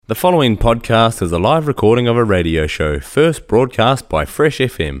The following podcast is a live recording of a radio show first broadcast by Fresh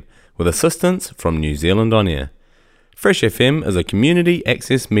FM with assistance from New Zealand On Air. Fresh FM is a community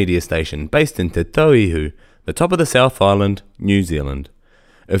access media station based in Te Tauihu, the top of the South Island, New Zealand.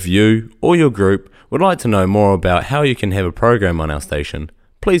 If you or your group would like to know more about how you can have a program on our station,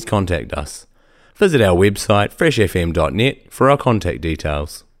 please contact us. Visit our website freshfm.net for our contact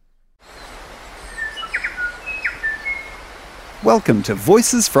details. Welcome to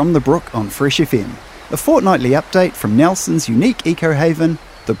Voices from the Brook on Fresh FM, a fortnightly update from Nelson's unique eco-haven,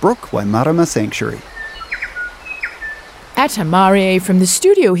 the Brook Waimarama Sanctuary. Ata Marie from the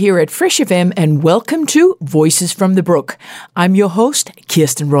studio here at Fresh FM, and welcome to Voices from the Brook. I'm your host,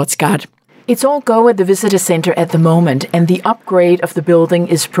 Kirsten Roedsgaard. It's all go at the visitor centre at the moment, and the upgrade of the building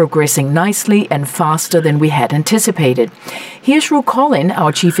is progressing nicely and faster than we had anticipated. Here's Collin,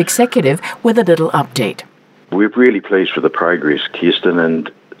 our chief executive, with a little update. We're really pleased with the progress, Kirsten,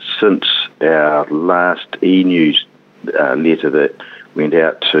 and since our last e-news letter that went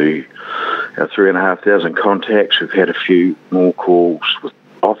out to our 3,500 contacts, we've had a few more calls with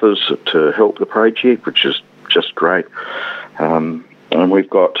offers to help the project, which is just great. And we've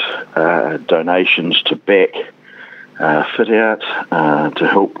got donations to back fit out, to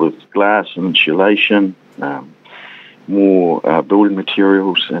help with glass and insulation, more building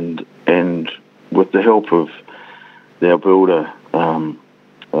materials, and with the help of our builder, the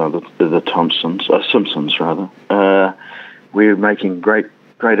Simpsons, we're making great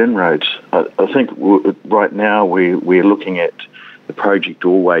inroads. I think right now we're looking at the project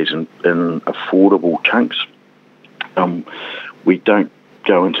always in affordable chunks. We don't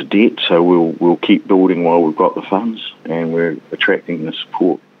go into debt, so we'll keep building while we've got the funds, and we're attracting the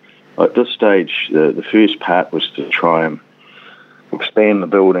support. At this stage, the first part was to try and expand the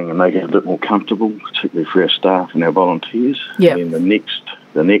building and make it a bit more comfortable, particularly for our staff and our volunteers. Yep. And the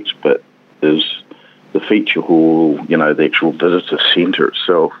next bit is the feature hall, the actual visitor centre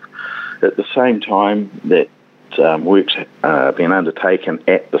itself. At the same time that work's been undertaken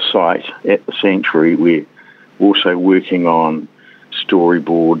at the site, at the sanctuary, we're also working on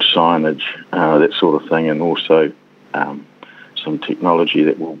storyboard, signage, that sort of thing, and also some technology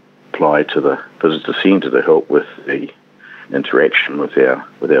that will apply to the visitor centre to help with the interaction with our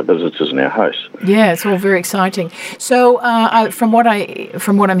visitors and our hosts. Yeah, it's all very exciting. So, from what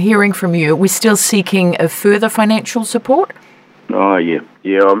I'm hearing from you, we're still seeking a further financial support. Oh yeah.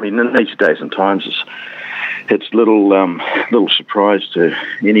 I mean, in these days and times, it's little surprise to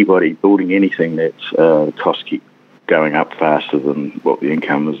anybody building anything that the costs keep going up faster than what the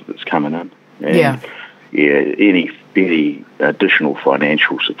income is that's coming in. And any additional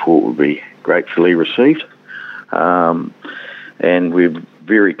financial support would be gratefully received. And we're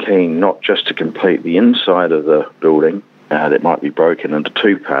very keen not just to complete the inside of the building that might be broken into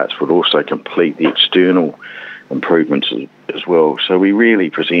two parts, but also complete the external improvements as well. So we really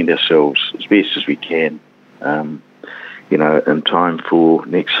present ourselves as best as we can, in time for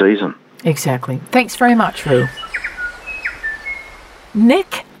next season. Exactly. Thanks very much, Lou.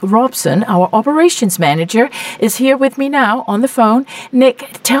 Nick Robson, our operations manager, is here with me now on the phone.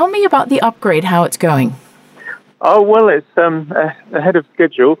 Nick, tell me about the upgrade, how it's going. Oh, well, it's ahead of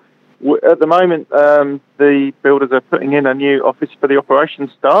schedule. At the moment, the builders are putting in a new office for the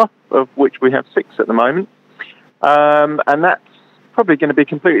operations staff, of which we have 6 at the moment. And that's probably going to be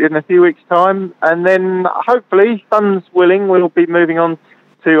completed in a few weeks' time. And then, hopefully, funds willing, we'll be moving on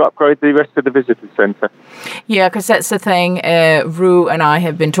to upgrade the rest of the visitor centre. Yeah, because that's the thing Rue and I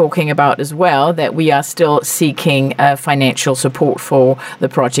have been talking about as well, that we are still seeking financial support for the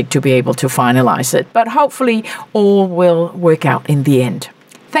project to be able to finalise it. But hopefully all will work out in the end.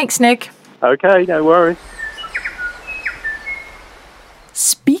 Thanks, Nick. Okay, no worries.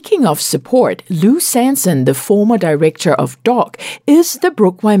 Speaking of support, Lou Sanson, the former director of DOC, is the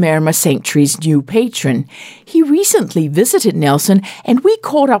Brook Waimarama Sanctuary's new patron. He recently visited Nelson, and we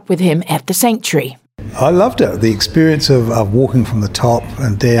caught up with him at the sanctuary. I loved it. The experience of walking from the top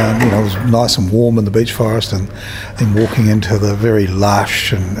and down, it was nice and warm in the beech forest, and then walking into the very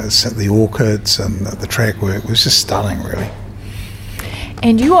lush and the orchids and the track work was just stunning, really.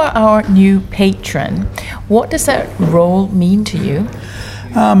 And you are our new patron. What does that role mean to you?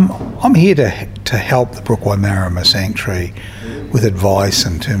 I'm here to help the Brook Waimarama Sanctuary with advice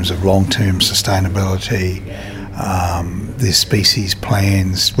in terms of long-term sustainability, their species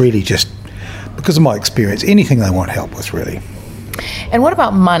plans, really just because of my experience, anything they want help with, really. And what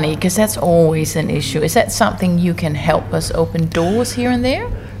about money? Because that's always an issue. Is that something you can help us open doors here and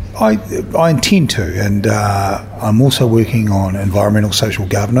there? I intend to, and I'm also working on environmental social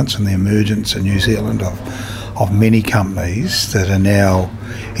governance and the emergence in New Zealand of many companies that are now,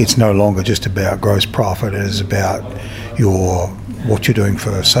 it's no longer just about gross profit, it is about what you're doing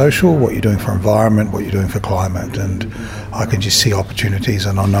for social, what you're doing for environment, what you're doing for climate. And I can just see opportunities,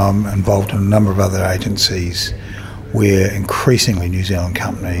 and I know I'm involved in a number of other agencies where increasingly New Zealand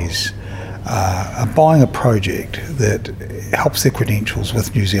companies are buying a project that helps their credentials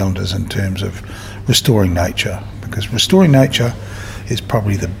with New Zealanders in terms of restoring nature, because restoring nature is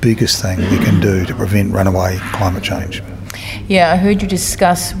probably the biggest thing we can do to prevent runaway climate change. Yeah, I heard you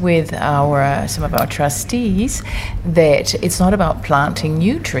discuss with some of our trustees that it's not about planting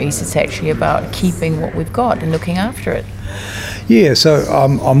new trees, it's actually about keeping what we've got and looking after it. Yeah, so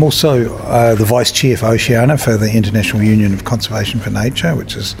I'm also the Vice Chair for Oceania for the International Union of Conservation for Nature,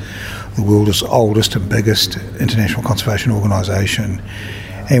 which is the world's oldest and biggest international conservation organisation.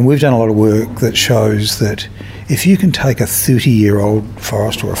 And we've done a lot of work that shows that if you can take a 30-year-old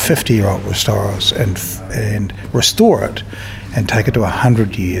forest or a 50-year-old forest and restore it and take it to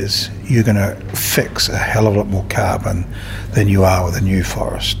 100 years, you're going to fix a hell of a lot more carbon than you are with a new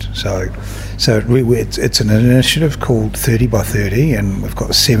forest. So it's an initiative called 30 by 30, and we've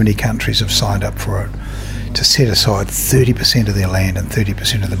got 70 countries have signed up for it, to set aside 30% of their land and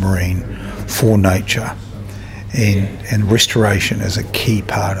 30% of the marine for nature. And restoration is a key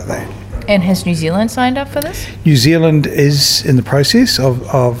part of that. And has New Zealand signed up for this? New Zealand is in the process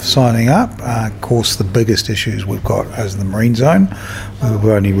of signing up. Of course, the biggest issues we've got is the marine zone. We've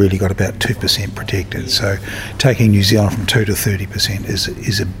only really got about 2% protected. So taking New Zealand from 2 to 30%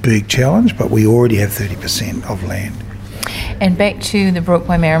 is a big challenge, but we already have 30% of land. And back to the Brook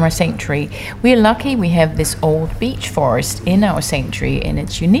Waimarama Sanctuary, we're lucky we have this old beech forest in our sanctuary, and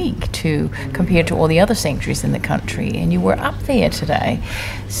it's unique compared to all the other sanctuaries in the country. And you were up there today.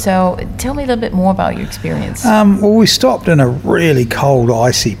 So tell me a little bit more about your experience. Well, we stopped in a really cold,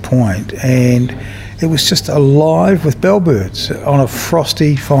 icy point, and it was just alive with bellbirds on a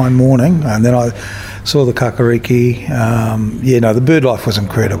frosty, fine morning. And then I saw the kakariki. The bird life was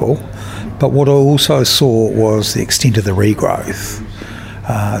incredible. But what I also saw was the extent of the regrowth.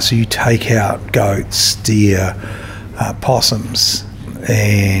 So you take out goats, deer, possums,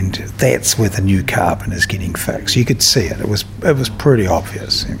 and that's where the new carbon is getting fixed. You could see it. It was pretty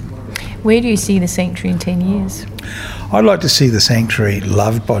obvious. Where do you see the sanctuary in 10 years? I'd like to see the sanctuary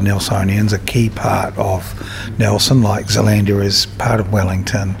loved by Nelsonians, a key part of Nelson, like Zealandia is part of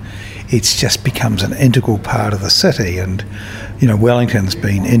Wellington. It just becomes an integral part of the city, and Wellington's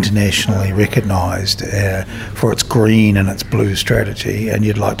been internationally recognised for its green and its blue strategy, and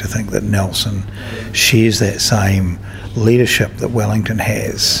you'd like to think that Nelson shares that same leadership that Wellington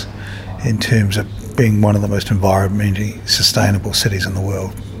has in terms of being one of the most environmentally sustainable cities in the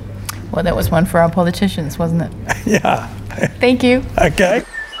world. Well, that was one for our politicians, wasn't it? Yeah. Thank you. Okay.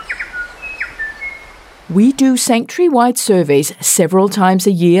 We do sanctuary-wide surveys several times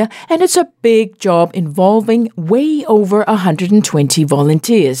a year, and it's a big job involving way over 120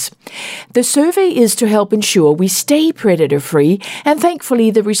 volunteers. The survey is to help ensure we stay predator-free, and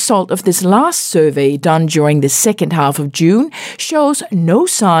thankfully the result of this last survey done during the second half of June shows no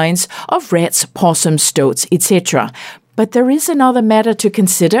signs of rats, possums, stoats, etc. But there is another matter to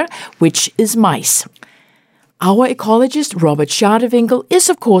consider, which is mice. Our ecologist, Robert Schadewinkel, is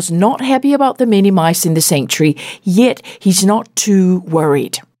of course not happy about the many mice in the sanctuary, yet he's not too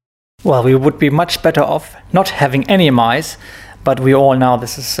worried. Well, we would be much better off not having any mice, but we all know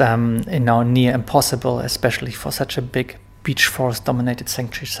this is near impossible, especially for such a big beech forest-dominated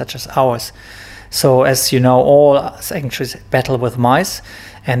sanctuary such as ours. So as you know, all sanctuaries battle with mice,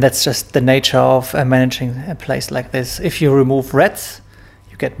 and that's just the nature of managing a place like this. If you remove rats,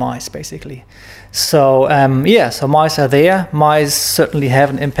 you get mice, basically. So so mice are there. Mice certainly have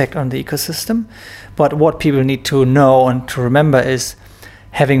an impact on the ecosystem, but what people need to know and to remember is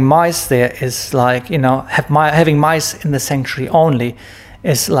having mice there is like, having mice in the sanctuary only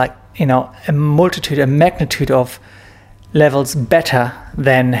is like, a magnitude of levels better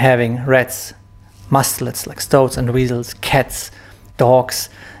than having rats, mustelids like stoats and weasels, cats, dogs,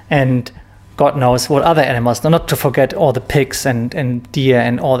 and God knows what other animals, not to forget all the pigs and deer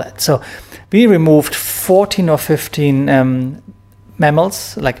and all that. So we removed 14 or 15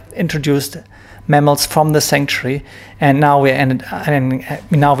 mammals, like introduced mammals from the sanctuary, and now we ended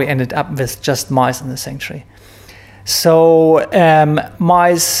up with just mice in the sanctuary. So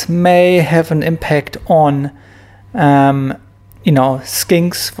mice may have an impact on,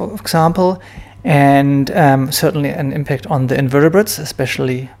 skinks, for example, and certainly an impact on the invertebrates,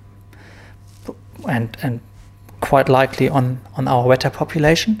 especially and quite likely on our weta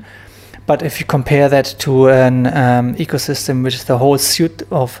population. But if you compare that to an ecosystem which is the whole suite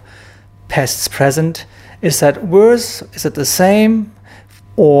of pests present, Is that worse? Is it the same?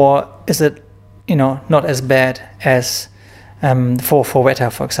 Or is it, not as bad as for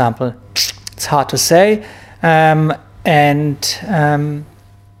weta, for example? It's hard to say. The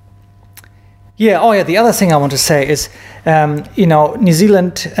other thing I want to say is, New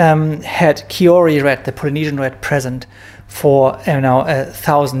Zealand had Kiori red, the Polynesian red, present for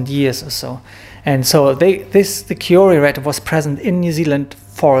 1,000 years or so, and so the Kiori red was present in New Zealand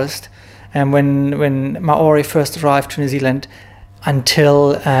forest, and when Maori first arrived to New Zealand,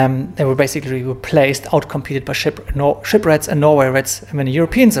 until they were basically replaced, outcompeted by ship reds and Norway reds when the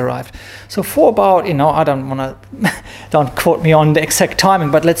Europeans arrived. So for about, I don't quote me on the exact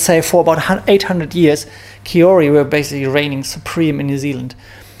timing, but let's say for about 800 years, Kiori were basically reigning supreme in New Zealand.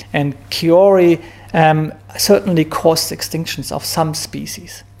 And Kiori certainly caused extinctions of some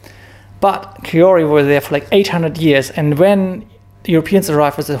species. But Kiori were there for like 800 years, and when the Europeans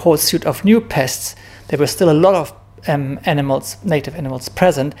arrived with a whole suite of new pests, there were still a lot of native animals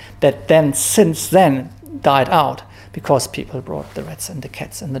present that then since then died out because people brought the rats and the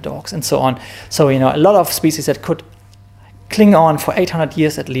cats and the dogs and so on. So a lot of species that could cling on for 800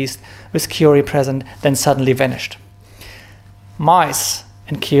 years at least with Kiori present then suddenly vanished. Mice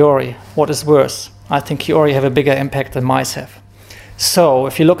and Kiori, what is worse? I think Kiori have a bigger impact than mice have. So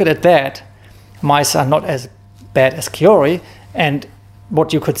if you look at that, mice are not as bad as Kiori, and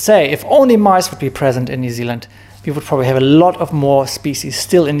what you could say, if only mice would be present in New Zealand, we would probably have a lot of more species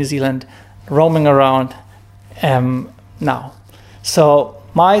still in New Zealand roaming around now. So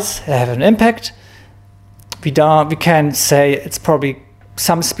mice have an impact. We can say it's probably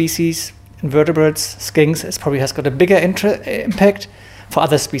some species, invertebrates, skinks, it probably has got a bigger impact. For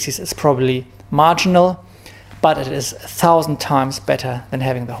other species, it's probably marginal, but it is 1,000 times better than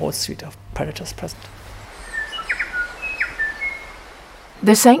having the whole suite of predators present.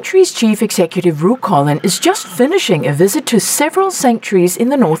 The Sanctuary's Chief Executive, Roo Collin, is just finishing a visit to several sanctuaries in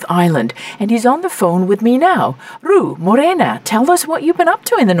the North Island, and he's on the phone with me now. Roo, Morena, tell us what you've been up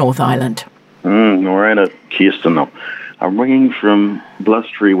to in the North Island. Morena, Kirsten, I'm ringing from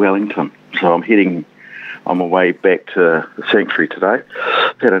blustery Wellington, so I'm on my way back to the sanctuary today.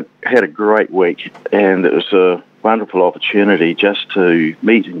 Had a great week, and it was a wonderful opportunity just to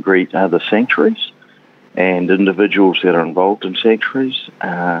meet and greet other sanctuaries and individuals that are involved in sanctuaries.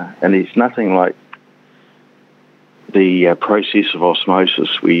 And there's nothing like the process of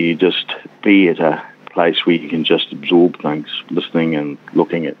osmosis where you just be at a place where you can just absorb things, listening and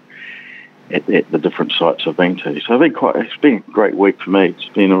looking at the different sites I've been to. So it's been a great week for me. It's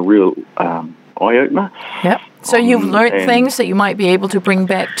been a real eye-opener. Yep. So you've learnt things that you might be able to bring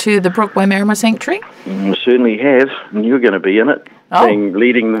back to the Brook Waimarama Sanctuary? I certainly have, and you're going to be in it.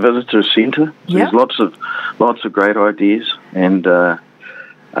 Leading the visitor centre. So there's lots of great ideas, and it's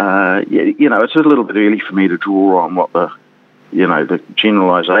a little bit early for me to draw on what the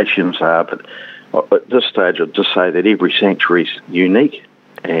generalisations are. But at this stage, I'll just say that every sanctuary is unique,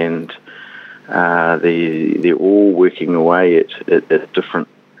 and they're all working away at different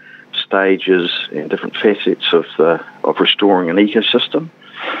stages and different facets of restoring an ecosystem.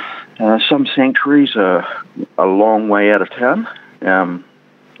 Some sanctuaries are a long way out of town.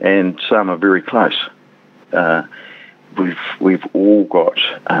 And some are very close. We've all got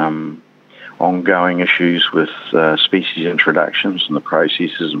ongoing issues with species introductions and the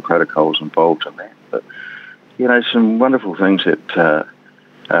processes and protocols involved in that. But some wonderful things that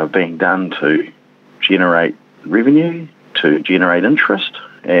are being done to generate revenue, to generate interest,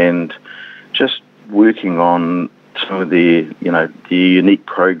 and just working on some of the unique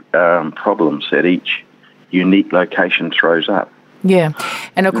problems that each unique location throws up. Yeah,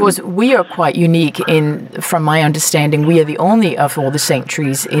 and of course we are quite unique from my understanding, we are the only of all the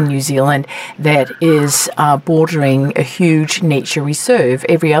sanctuaries in New Zealand that is bordering a huge nature reserve.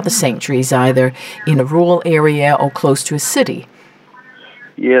 Every other sanctuary is either in a rural area or close to a city.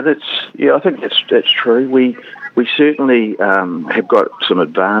 Yeah, I think that's true. We certainly have got some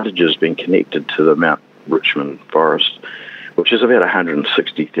advantages being connected to the Mount Richmond Forest, which is about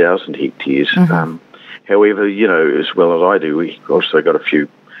 160,000 hectares. Mm-hmm. However, as well as I do, we also got a few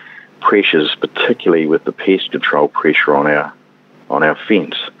pressures, particularly with the pest control pressure on our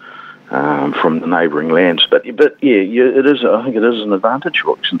fence from the neighbouring lands. But it is. I think it is an advantage.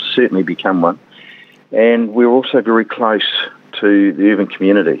 It can certainly become one. And we're also very close to the urban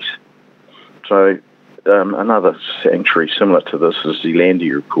communities. So another sanctuary similar to this is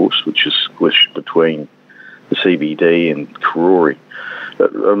Zealandia, of course, which is squished between the CBD and Karori.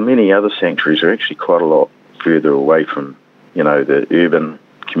 But many other sanctuaries are actually quite a lot further away from, the urban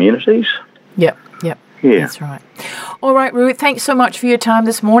communities. Yep, yeah. That's right. All right, Ruth, thanks so much for your time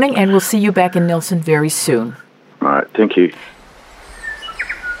this morning, and we'll see you back in Nelson very soon. All right, thank you.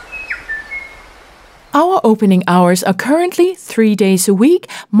 Our opening hours are currently 3 days a week,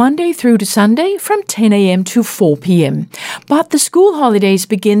 Monday through to Sunday from 10 a.m. to 4 p.m. But the school holidays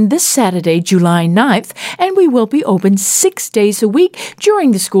begin this Saturday, July 9th, and we will be open 6 days a week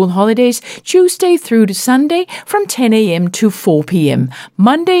during the school holidays, Tuesday through to Sunday from 10 a.m. to 4 p.m.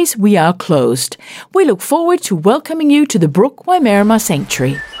 Mondays we are closed. We look forward to welcoming you to the Brook Waimarama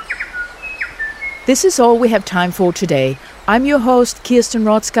Sanctuary. This is all we have time for today. I'm your host, Kirsten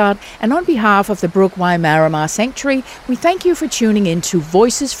Roedsgaard, and on behalf of the Brook Waimarama Sanctuary, we thank you for tuning in to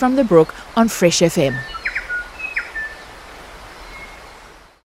Voices from the Brook on Fresh FM.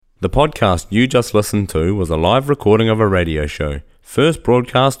 The podcast you just listened to was a live recording of a radio show, first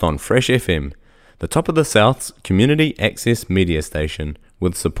broadcast on Fresh FM, the top of the South's community access media station,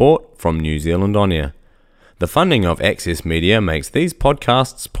 with support from New Zealand On Air. The funding of Access Media makes these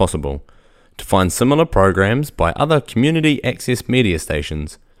podcasts possible. To find similar programs by other community access media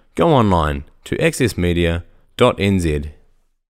stations, go online to accessmedia.nz.